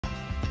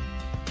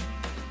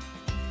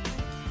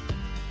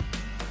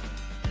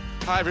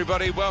Hi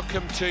everybody,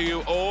 welcome to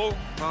you all.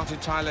 Martin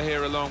Tyler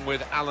here along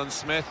with Alan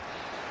Smith.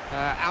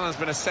 Alan's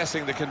been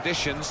assessing the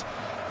conditions.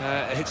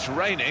 It's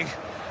raining.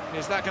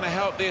 Is that going to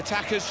help the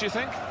attackers, do you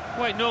think?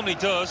 Well, it normally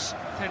does.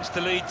 Tends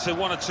to lead to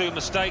one or two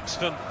mistakes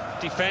from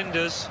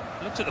defenders.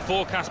 Looked at the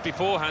forecast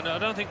beforehand. I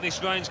don't think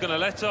this rain's going to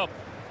let up.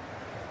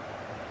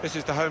 This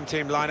is the home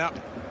team lineup.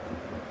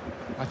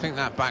 I think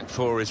that back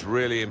four is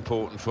really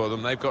important for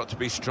them. They've got to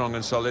be strong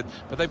and solid,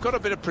 but they've got a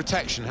bit of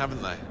protection,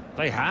 haven't they?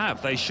 They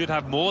have. They should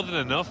have more than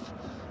enough.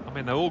 I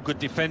mean, they're all good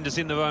defenders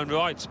in their own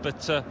rights,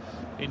 but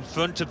in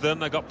front of them,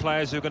 they've got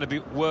players who are going to be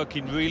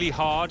working really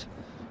hard.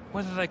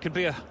 Whether they can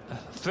be a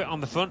threat on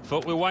the front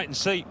foot, we'll wait and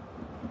see.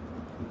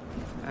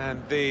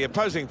 And the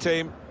opposing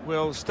team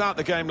will start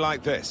the game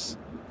like this.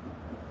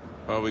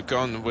 Well, we've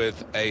gone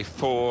with a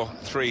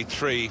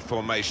 4-3-3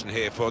 formation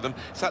here for them.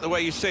 Is that the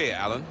way you see it,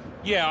 Alan?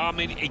 Yeah, I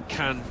mean, it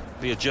can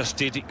be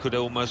adjusted. It could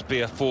almost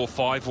be a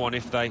 4-5-1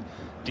 if they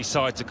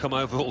decide to come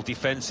overall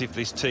defensive,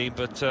 this team.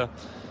 But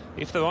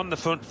if they're on the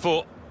front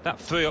foot, that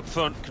three up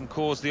front can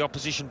cause the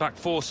opposition back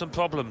four some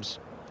problems.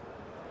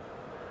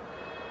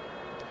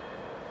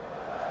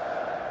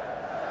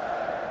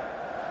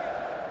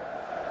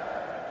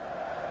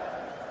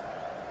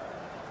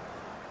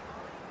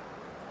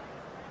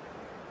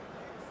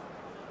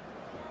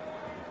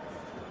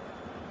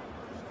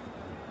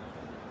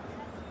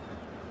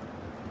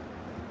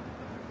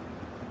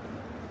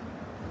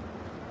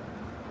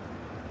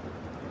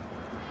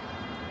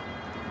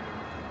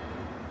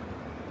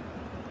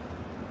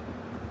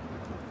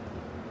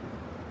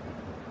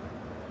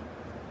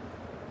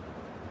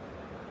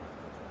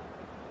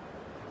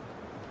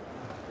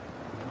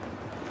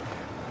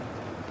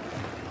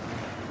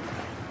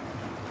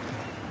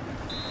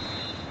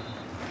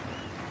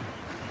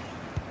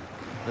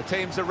 The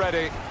teams are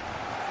ready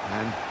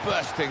and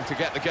bursting to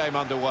get the game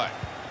underway.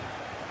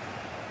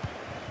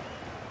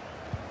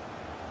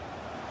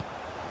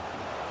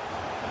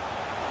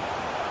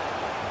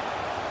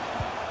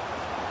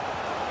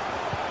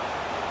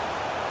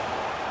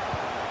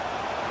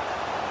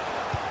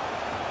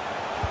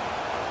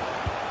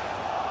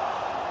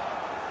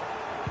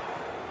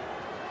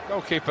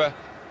 Goalkeeper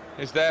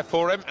is there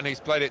for him and he's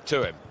played it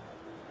to him.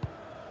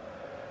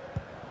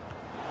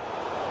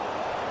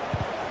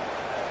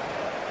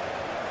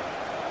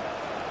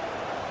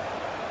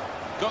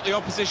 Got the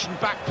opposition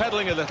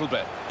backpedaling a little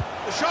bit.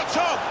 The shot's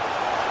on!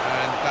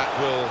 And that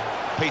will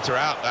peter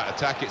out that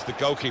attack. It's the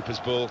goalkeeper's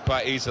ball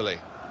quite easily.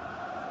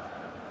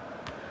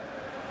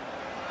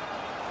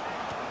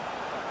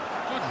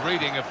 Good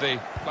reading of the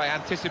play,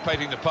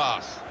 anticipating the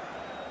pass.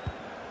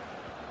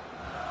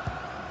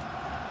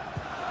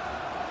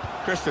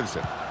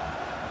 Christensen.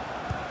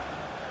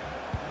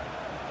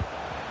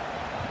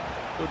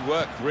 Good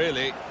work,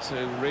 really,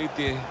 to read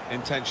the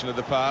intention of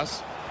the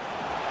pass.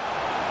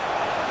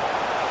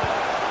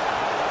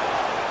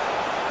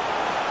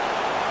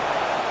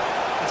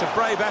 It's a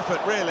brave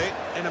effort, really,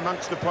 in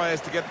amongst the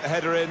players to get the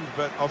header in,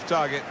 but off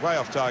target, way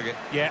off target.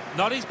 Yeah,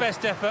 not his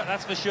best effort,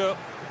 that's for sure.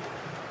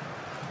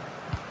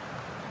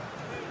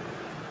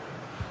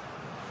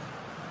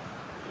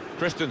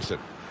 Christensen.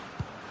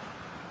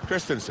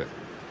 Christensen.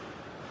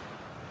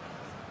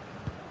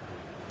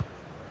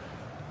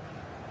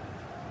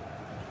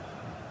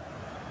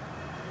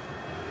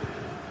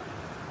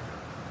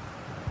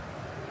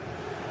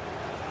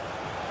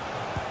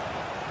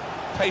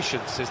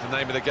 Patience is the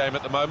name of the game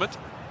at the moment.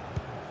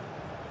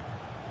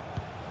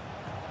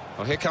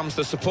 Well, here comes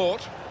the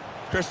support.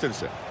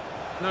 Christensen.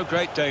 No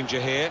great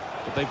danger here,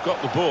 but they've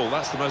got the ball.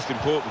 That's the most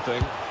important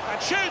thing.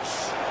 And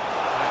shoots!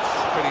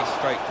 That's pretty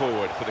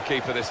straightforward for the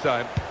keeper this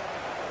time.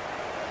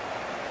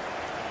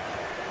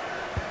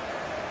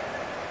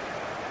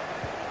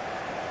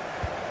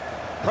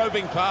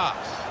 Probing pass.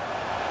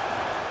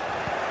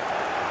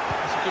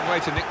 That's a good way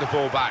to nick the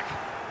ball back.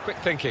 Quick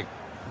thinking.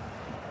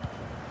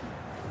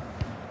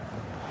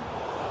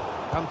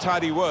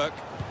 Untidy work.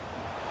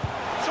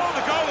 Saw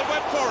the goal and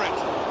went for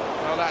it.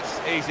 Well, that's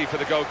easy for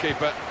the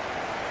goalkeeper.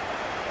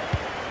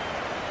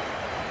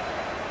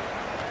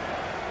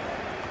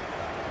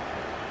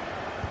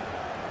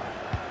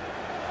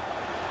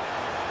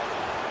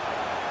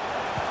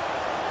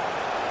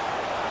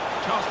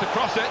 Chance to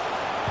cross it.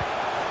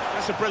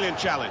 That's a brilliant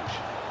challenge.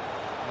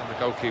 And the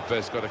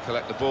goalkeeper's got to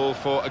collect the ball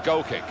for a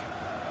goal kick.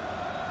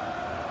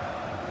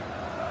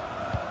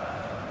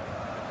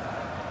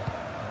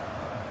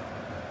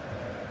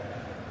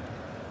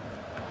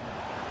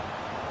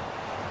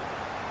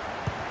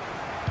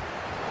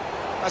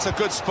 That's a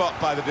good spot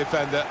by the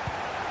defender.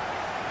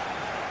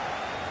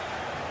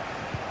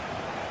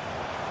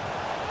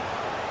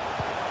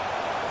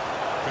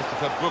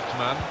 Christopher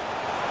Buchtmann.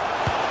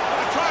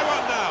 Try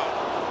one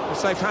now. Well,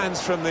 safe hands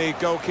from the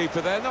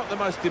goalkeeper there. Not the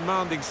most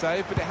demanding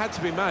save, but it had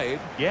to be made.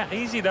 Yeah,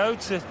 easy though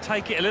to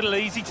take it a little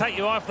easy, take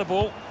your eye off the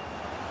ball.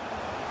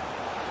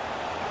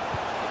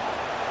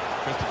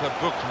 Christopher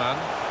Buchtmann.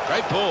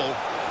 Great ball.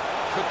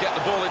 Could get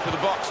the ball into the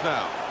box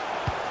now.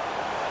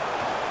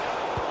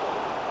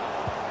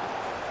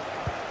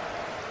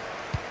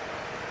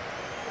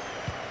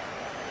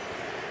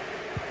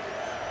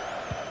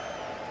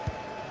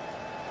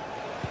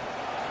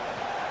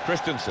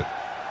 Christensen.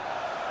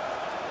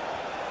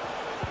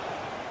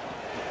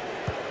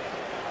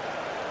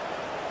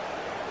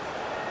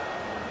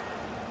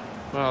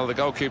 Well, the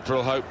goalkeeper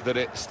will hope that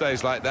it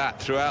stays like that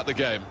throughout the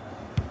game.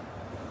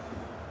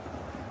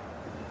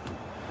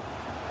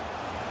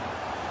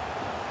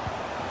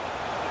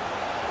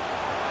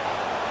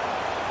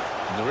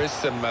 And there is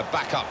some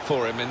backup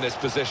for him in this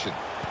position.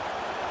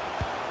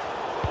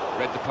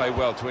 Read the play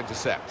well to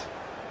intercept.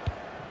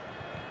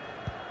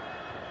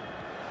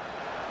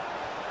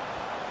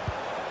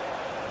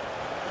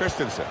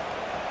 Christensen.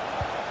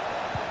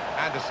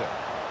 Anderson.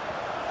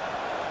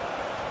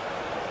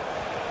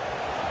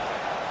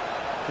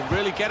 Can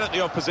really get at the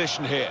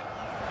opposition here.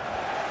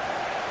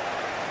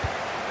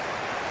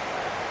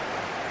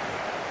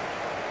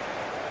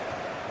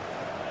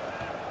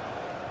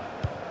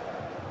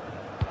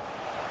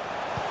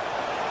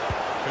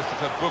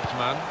 Christopher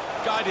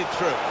Buchtmann guided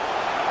through.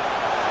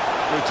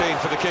 Routine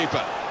for the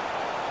keeper.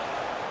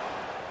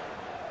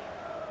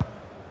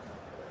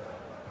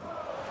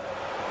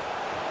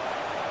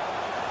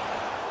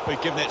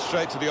 We've given it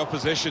straight to the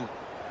opposition.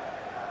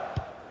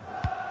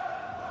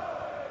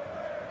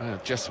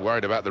 Just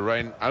worried about the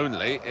rain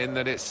only, in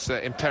that it's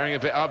impairing a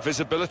bit our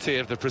visibility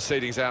of the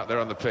proceedings out there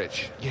on the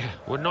pitch. Yeah,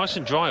 we're nice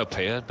and dry up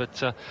here,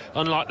 but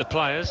unlike the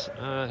players,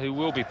 who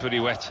will be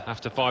pretty wet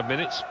after 5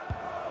 minutes.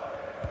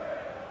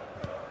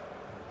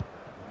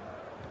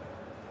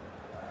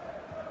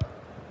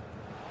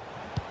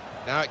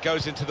 Now it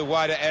goes into the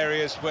wider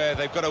areas where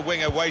they've got a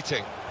winger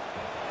waiting.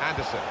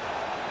 Anderson.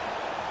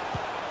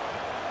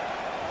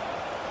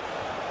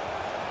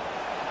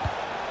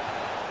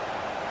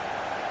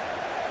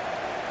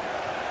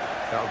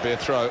 That would be a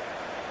throw.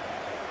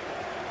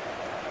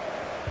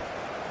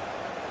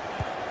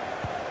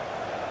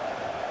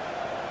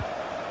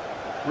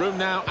 Room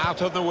now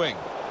out on the wing.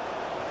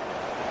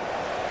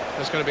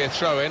 There's going to be a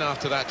throw in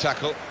after that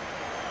tackle.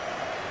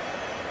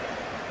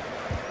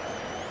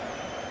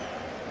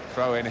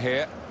 Throw in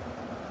here.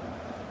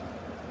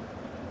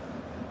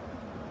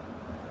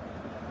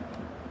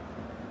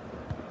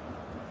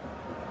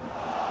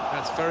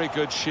 That's very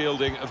good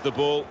shielding of the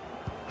ball.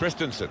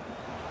 Christensen.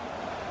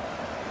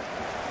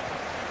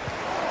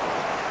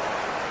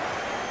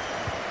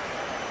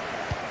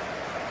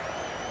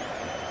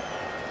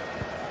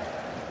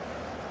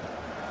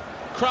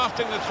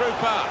 Crafting the through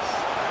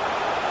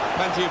pass.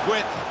 Plenty of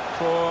width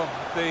for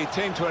the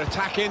team to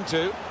attack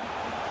into.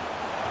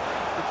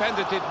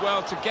 Defender did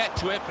well to get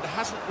to it, but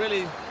hasn't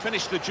really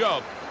finished the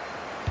job.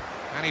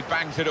 And he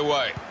bangs it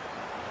away.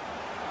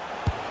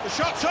 The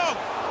shot's on!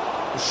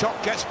 The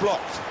shot gets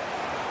blocked.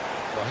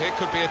 Well, here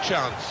could be a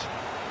chance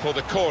for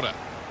the corner.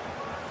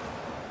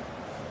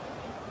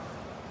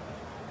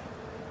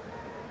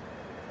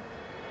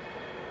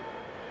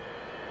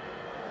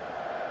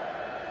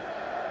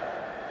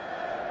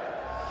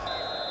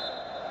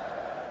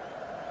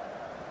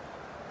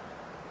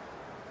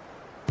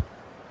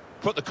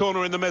 Put the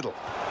corner in the middle.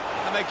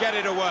 And they get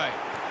it away.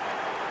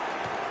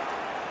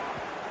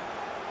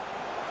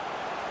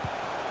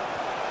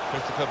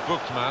 Christopher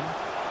Buchtmann.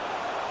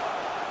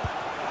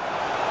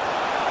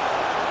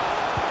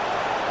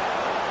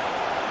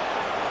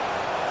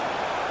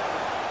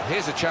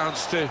 Here's a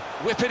chance to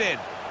whip it in.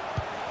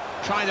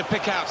 Trying to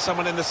pick out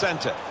someone in the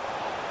centre.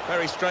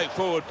 Very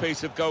straightforward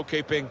piece of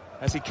goalkeeping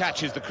as he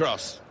catches the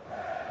cross.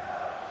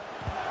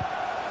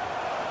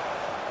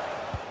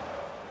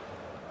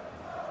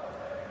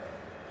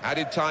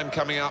 Added time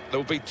coming up. There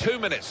will be 2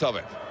 minutes of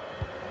it.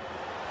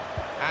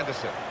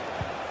 Anderson.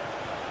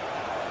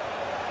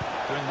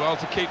 Doing well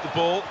to keep the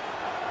ball.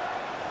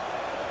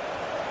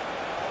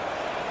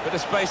 Bit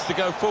of space to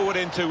go forward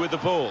into with the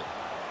ball.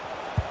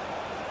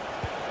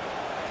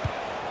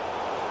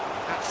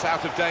 That's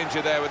out of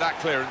danger there with that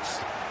clearance.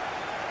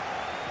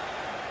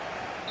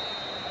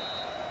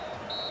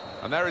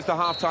 And there is the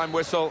half-time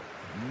whistle.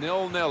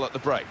 0-0 at the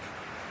break.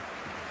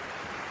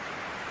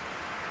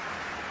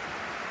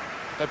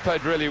 They've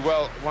played really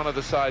well, one of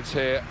the sides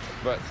here,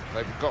 but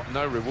they've got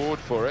no reward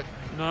for it.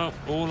 No,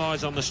 all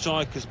eyes on the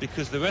strikers,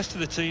 because the rest of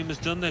the team has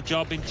done their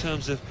job in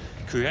terms of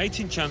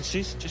creating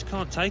chances, just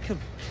can't take them.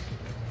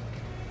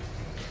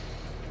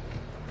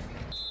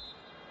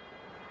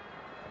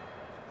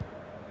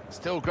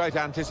 Still great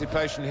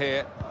anticipation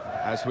here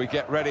as we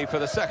get ready for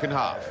the second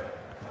half.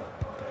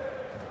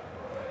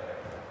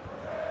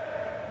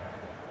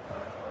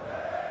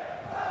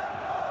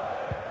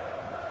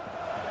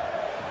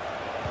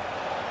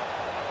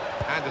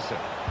 Anderson.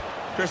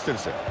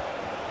 Christensen.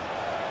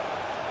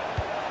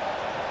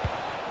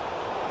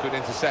 Good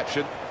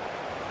interception.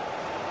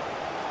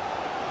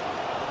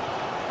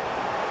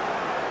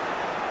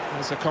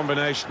 It's a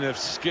combination of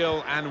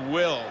skill and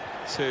will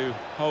to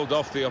hold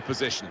off the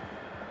opposition.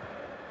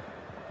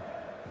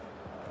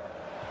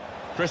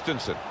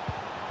 Christensen.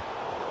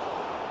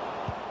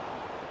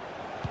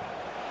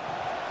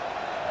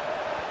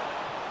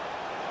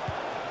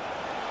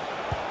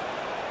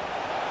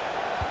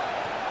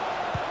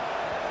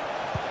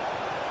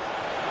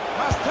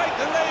 Must take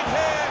the lead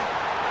here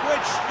with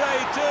which they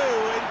do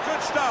in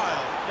good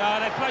style. Yeah,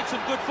 they played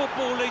some good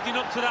football leading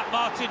up to that,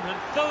 Martin, and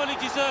thoroughly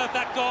deserved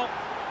that goal.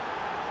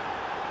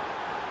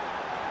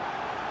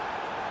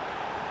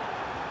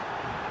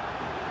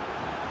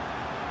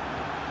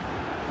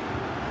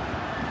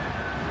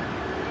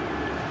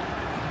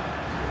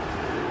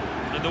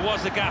 And there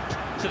was a gap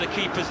to the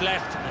keeper's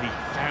left, and he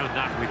found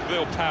that with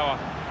real power.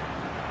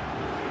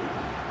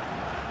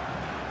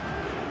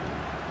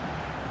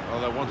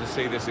 Well, I want to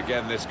see this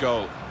again, this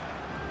goal.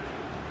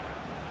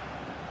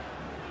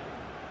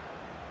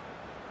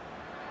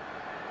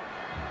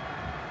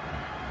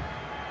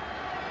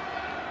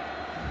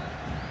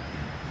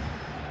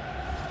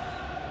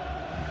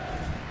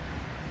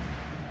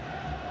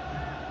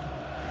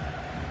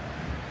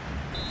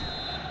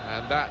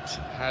 And that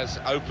has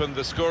opened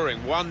the scoring,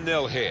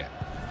 1-0 here.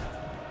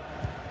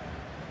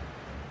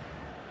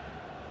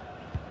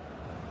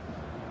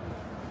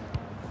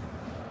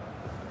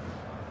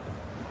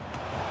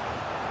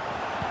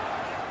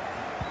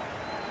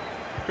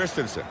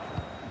 Christensen.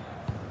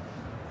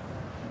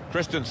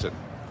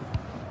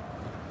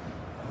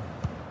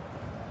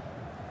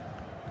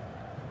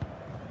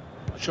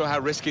 Not sure how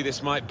risky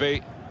this might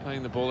be,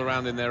 playing the ball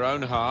around in their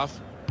own half.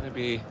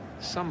 Maybe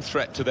some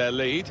threat to their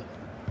lead.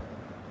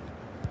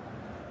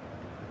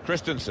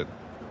 Christensen.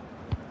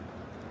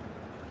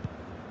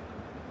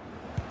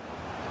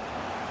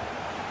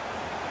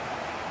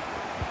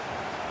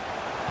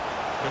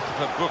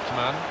 Christopher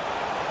Buchtmann.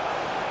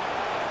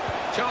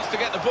 Chance to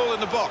get the ball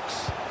in the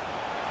box.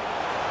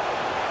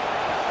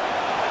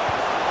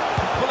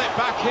 Pull it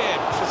back in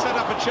to set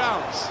up a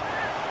chance.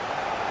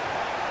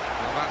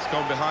 Well, that's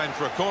gone behind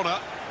for a corner.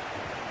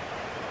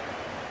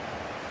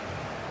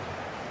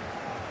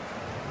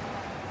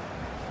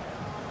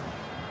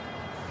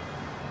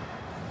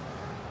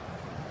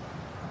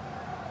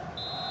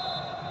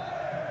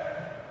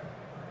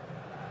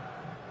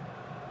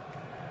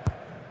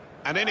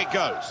 And in it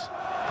goes.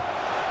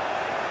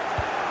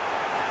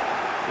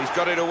 He's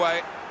got it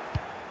away.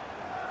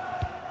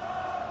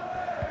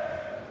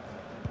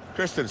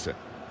 Christensen.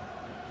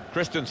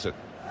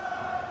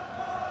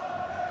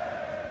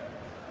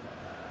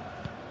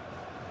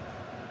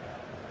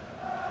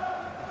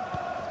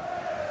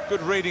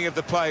 Good reading of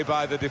the play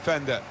by the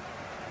defender.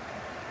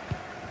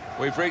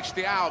 We've reached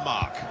the hour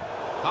mark.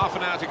 Half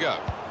an hour to go.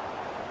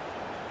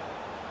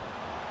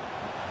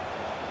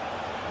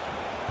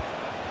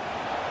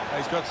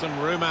 He's got some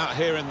room out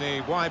here in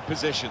the wide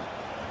position.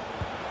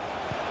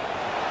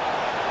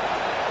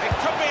 It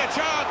could be a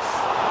chance.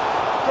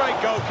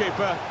 Great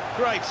goalkeeper,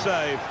 great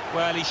save.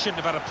 Well, he shouldn't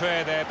have had a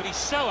prayer there, but he's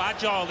so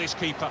agile, this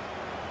keeper.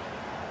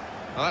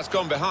 Well, that's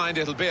gone behind,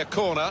 it'll be a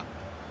corner.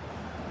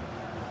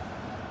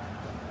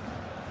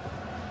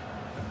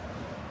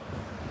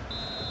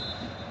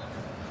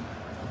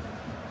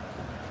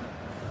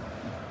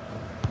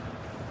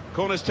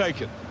 Corner's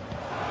taken.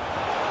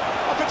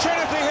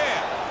 Opportunity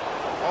here.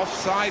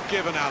 Offside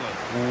given, Alan.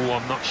 Oh,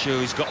 I'm not sure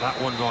he's got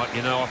that one right,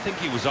 you know. I think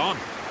he was on.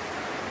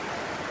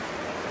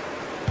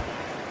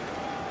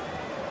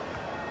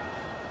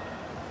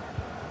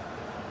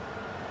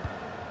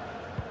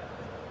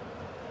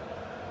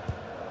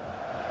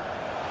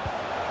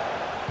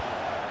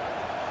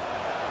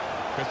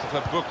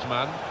 Christopher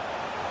Buchtmann.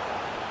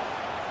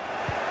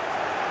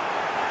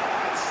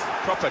 That's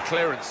proper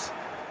clearance.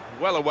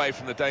 Well away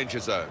from the danger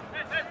zone.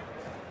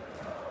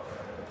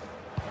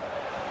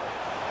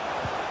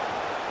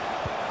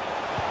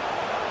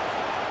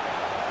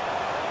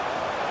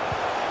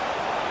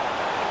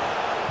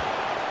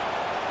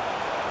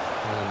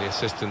 And the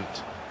assistant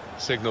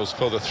signals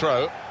for the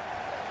throw.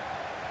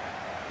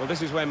 Well,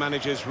 this is where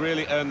managers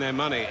really earn their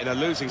money. In a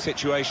losing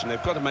situation,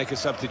 they've got to make a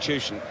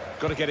substitution.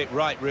 Got to get it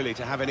right, really,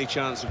 to have any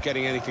chance of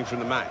getting anything from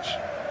the match.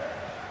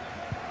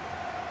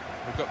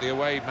 We've got the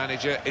away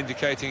manager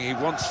indicating he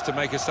wants to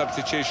make a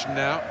substitution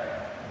now.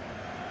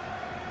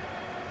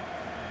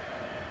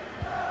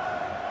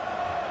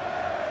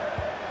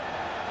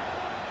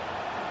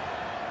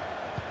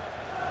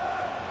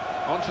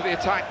 On to the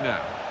attack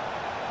now.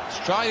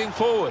 Striding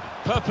forward,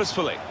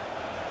 purposefully.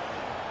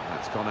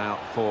 That's gone out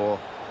for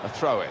a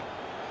throw-in.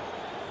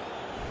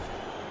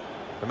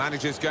 The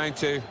manager's going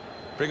to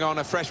bring on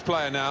a fresh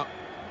player now.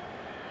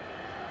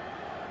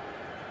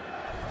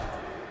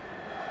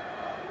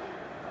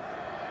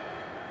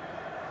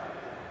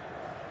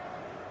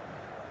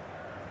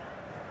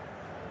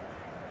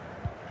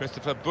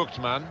 Christopher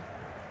Buchtmann.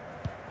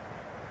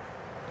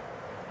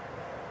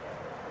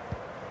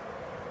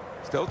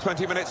 Still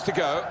 20 minutes to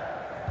go.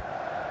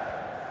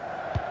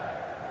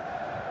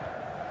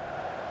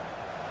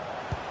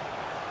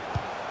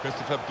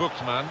 Christopher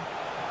Buchtmann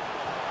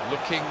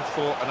looking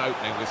for an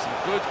opening with some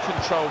good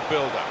controlled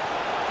build-up.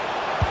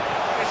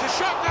 It's a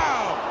shot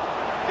now!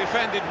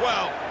 Defended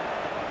well.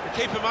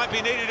 The keeper might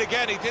be needed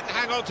again. He didn't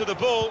hang on to the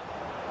ball.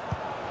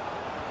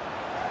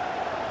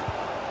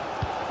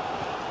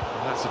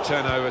 And that's a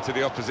turnover to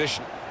the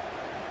opposition.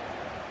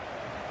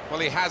 Well,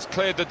 he has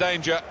cleared the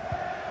danger.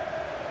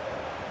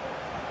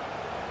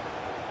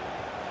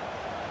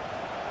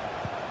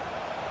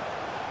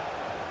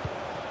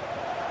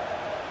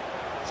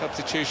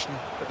 Substitution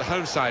that the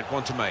home side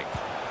want to make.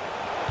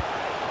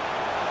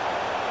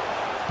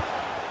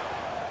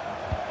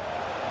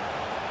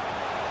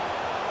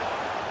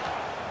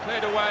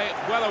 Cleared away,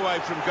 well away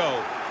from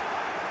goal.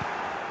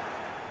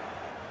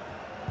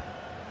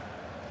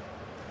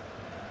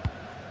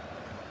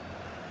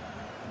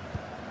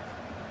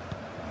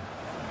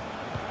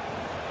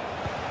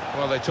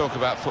 Well, they talk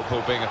about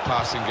football being a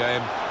passing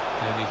game,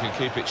 and you can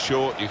keep it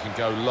short, you can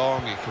go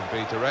long, you can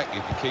be direct,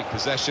 you can keep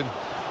possession,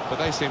 but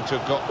they seem to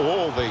have got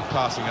all the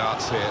passing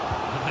arts here.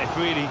 And they've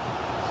really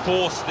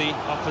forced the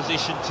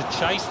opposition to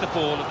chase the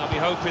ball, and I'll be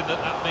hoping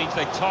that that means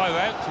they tire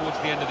out towards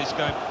the end of this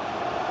game.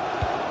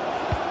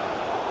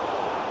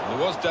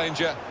 There was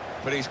danger,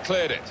 but he's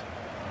cleared it.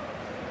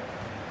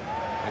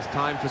 It's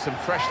time for some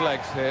fresh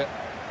legs here.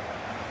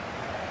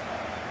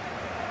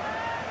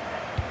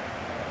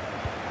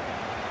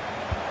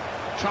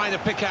 Trying to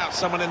pick out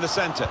someone in the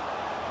centre.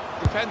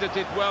 Defender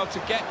did well to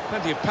get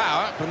plenty of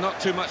power, but not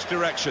too much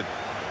direction.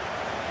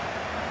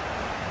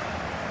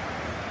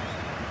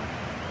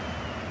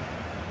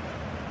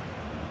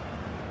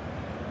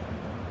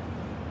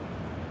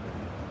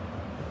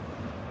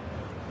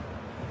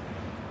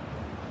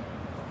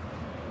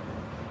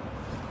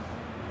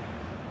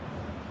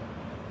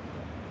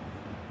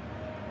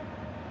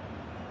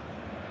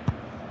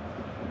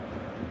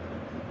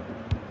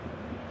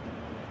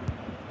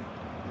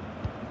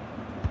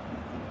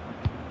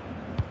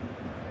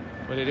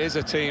 But it is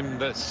a team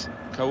that's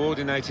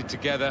coordinated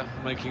together,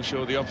 making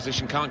sure the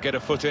opposition can't get a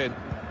foot in.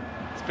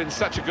 It's been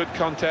such a good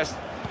contest.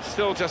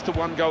 Still just a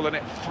one goal in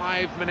it.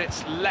 5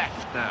 minutes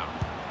left now.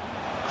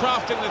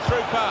 Crafting the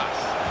through pass.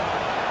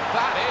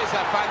 That is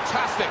a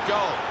fantastic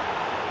goal.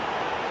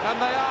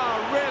 And they are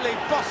really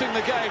bossing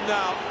the game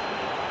now.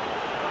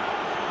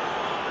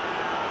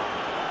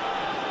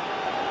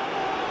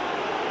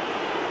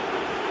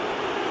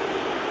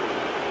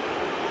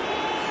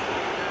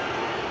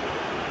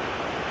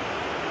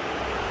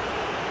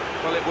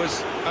 Well, it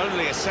was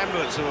only a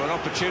semblance of an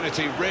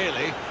opportunity,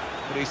 really,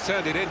 but he's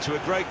turned it into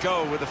a great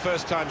goal with a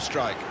first-time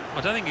strike.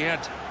 I don't think he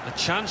had a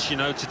chance, you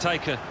know, to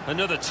take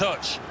another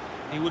touch.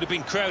 He would have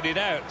been crowded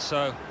out,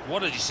 so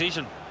what a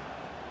decision.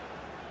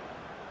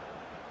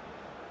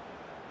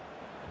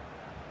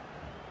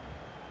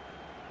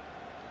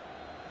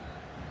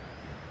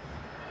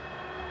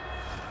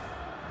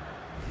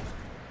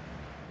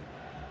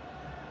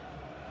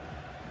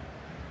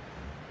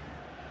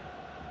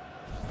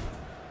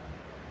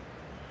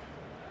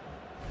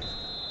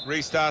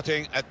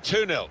 Restarting at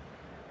 2-0.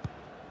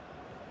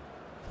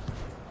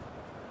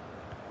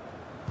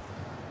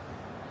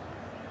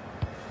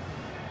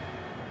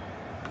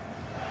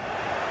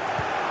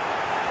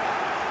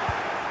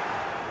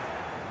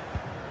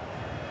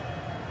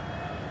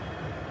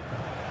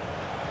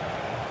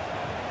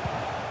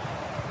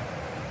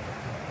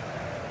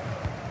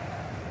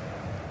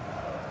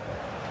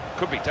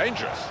 Could be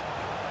dangerous.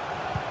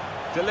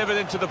 Delivered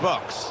into the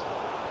box.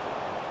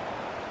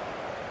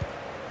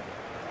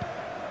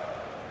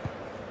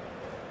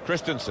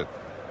 Christensen,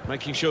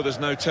 making sure there's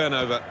no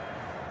turnover.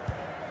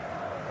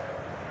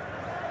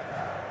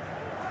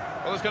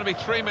 Well, there's going to be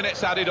 3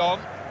 minutes added on.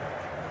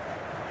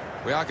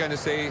 We are going to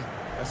see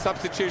a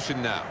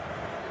substitution now.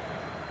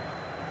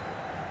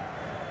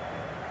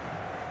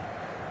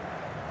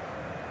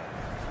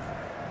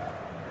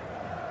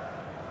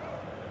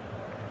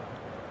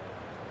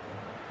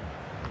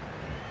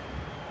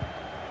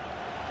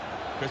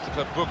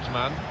 Christopher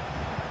Buchtmann.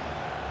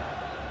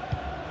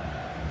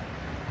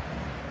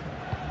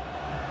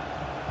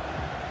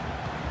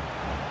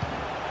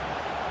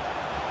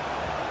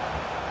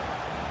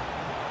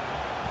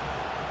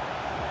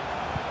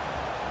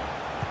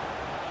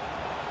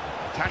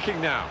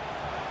 Attacking now.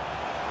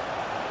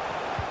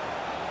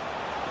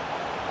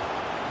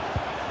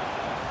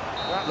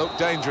 That looked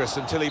dangerous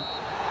until he...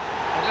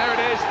 And there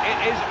it is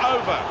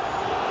over.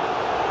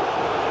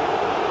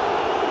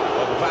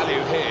 Well, the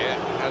value here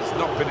has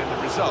not been in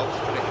the results,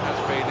 but it has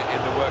been in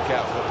the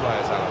workout for the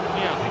players, Alan.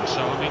 Yeah, I think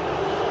so. I mean,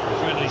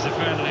 friendly's a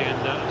friendly, and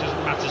it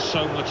doesn't matter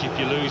so much if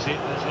you lose it,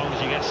 as long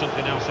as you get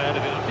something else out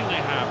of it. I think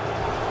they have.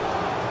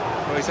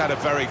 Well, he's had a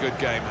very good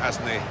game,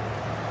 hasn't he?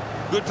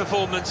 Good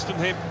performance from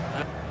him.